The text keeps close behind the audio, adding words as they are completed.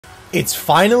It's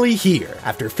finally here!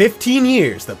 After 15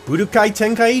 years, the Budokai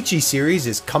Tenkaichi series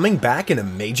is coming back in a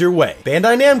major way.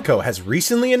 Bandai Namco has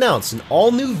recently announced an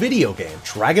all-new video game,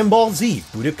 Dragon Ball Z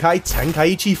Budokai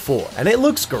Tenkaichi 4, and it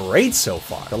looks great so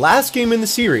far. The last game in the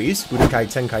series, Budokai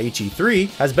Tenkaichi 3,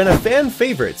 has been a fan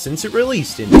favorite since it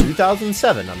released in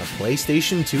 2007 on the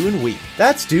PlayStation 2 and Wii.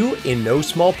 That's due, in no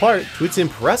small part, to its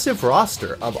impressive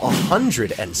roster of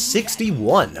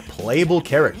 161 playable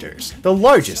characters, the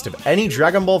largest of any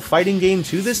Dragon Ball fighting game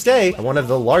to this day, and one of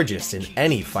the largest in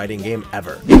any fighting game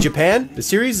ever. In Japan, the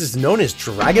series is known as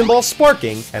Dragon Ball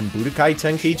Sparking, and Budokai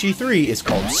Tenkaichi 3 is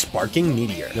called Sparking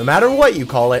Meteor. No matter what you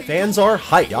call it, fans are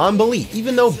hyped beyond belief,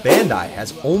 even though Bandai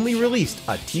has only released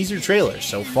a teaser trailer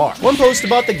so far. One post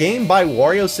about the game by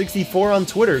Wario64 on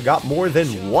Twitter got more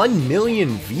than 1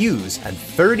 million views and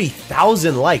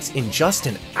 30,000 likes in just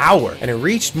an hour, and it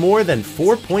reached more than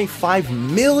 4.5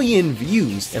 million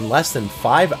views in less than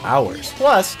 5 hours.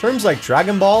 Plus, terms like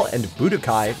Dragon Ball and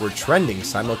Budokai were trending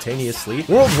simultaneously.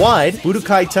 Worldwide,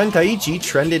 Budokai Tenkaichi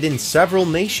trended in several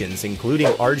nations, including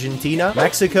Argentina,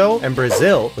 Mexico, and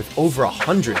Brazil, with over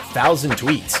 100,000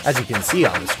 tweets, as you can see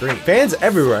on the screen. Fans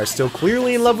everywhere are still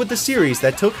clearly in love with the series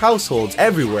that took households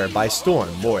everywhere by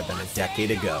storm more than a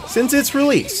decade ago. Since its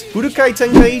release, Budokai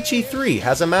Tenkaichi 3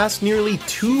 has amassed nearly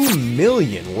 2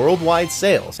 million worldwide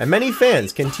sales, and many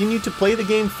fans continue to play the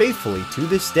game faithfully to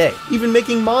this day, even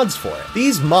making mods for it.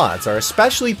 These mods are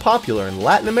especially popular in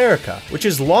Latin America, which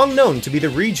is long known to be the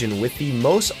region with the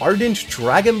most ardent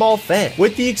Dragon Ball fans.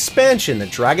 With the expansion the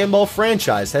Dragon Ball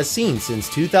franchise has seen since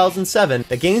 2007,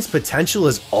 the game's potential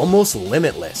is almost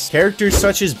limitless. Characters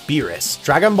such as Beerus,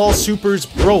 Dragon Ball Super's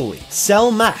Broly,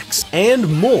 Cell Max,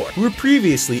 and more, who were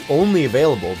previously only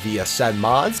available via said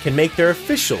mods, can make their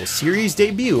official series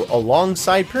debut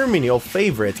alongside perennial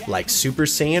favorites like Super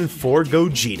Saiyan 4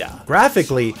 Gogeta.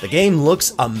 Graphically, the game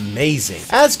looks amazing,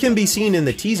 as can be seen in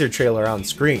the teaser trailer on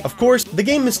screen. Of course, the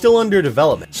game is still under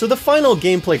development, so the final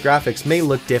gameplay graphics may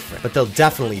look different, but they'll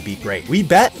definitely be great. We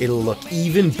bet it'll look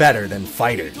even better than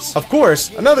Fighters. Of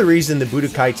course, another reason the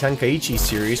Budokai Tenkaichi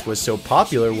series was so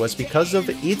popular was because of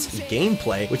its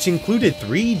gameplay, which included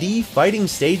 3D fighting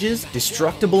stages,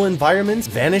 destructible environments,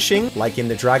 vanishing, like in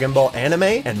the Dragon Ball anime,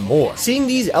 and more. Seeing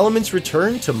these elements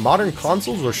return to modern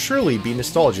consoles will surely be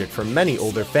nostalgic for many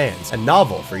older fans, and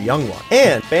novel for young ones.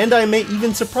 And Bandai may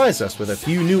even surprise us with a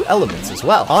few new elements as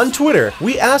well. On Twitter,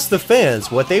 we asked the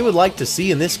fans what they would like to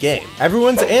see in this game.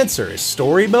 Everyone's answer is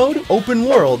story mode, open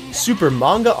world, super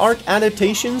manga arc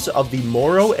adaptations of the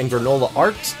Moro and Granola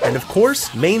arcs, and of course,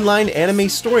 mainline anime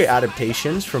story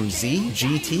adaptations from Z,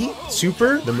 GT,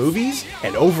 Super, the movies,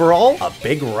 and overall, a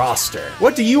big roster.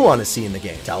 What do you want to see in the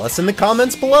game? Tell us in the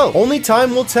comments below. Only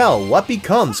time will tell what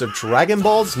becomes of Dragon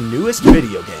Ball's newest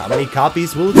video game. How many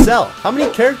copies will it sell? How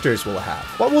many characters will it have?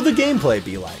 What will the gameplay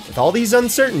be like? With all these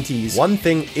uncertainties, one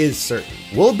thing is certain.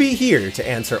 We'll be here to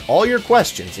answer all your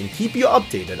questions and keep you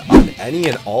updated on any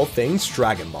and all things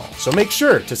Dragon Ball. So make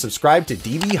sure to subscribe to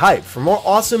DB Hype for more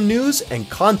awesome news and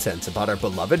content about our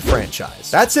beloved franchise.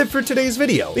 That's it for today's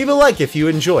video. Leave a like if you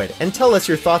enjoyed and tell us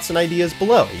your thoughts and ideas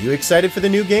below. Are you excited for the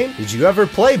new game? Did you ever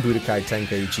play Budokai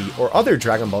Tenkaichi or other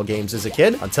Dragon Ball games as a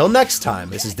kid? Until next time,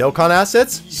 this is Dokkan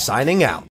Assets, signing out.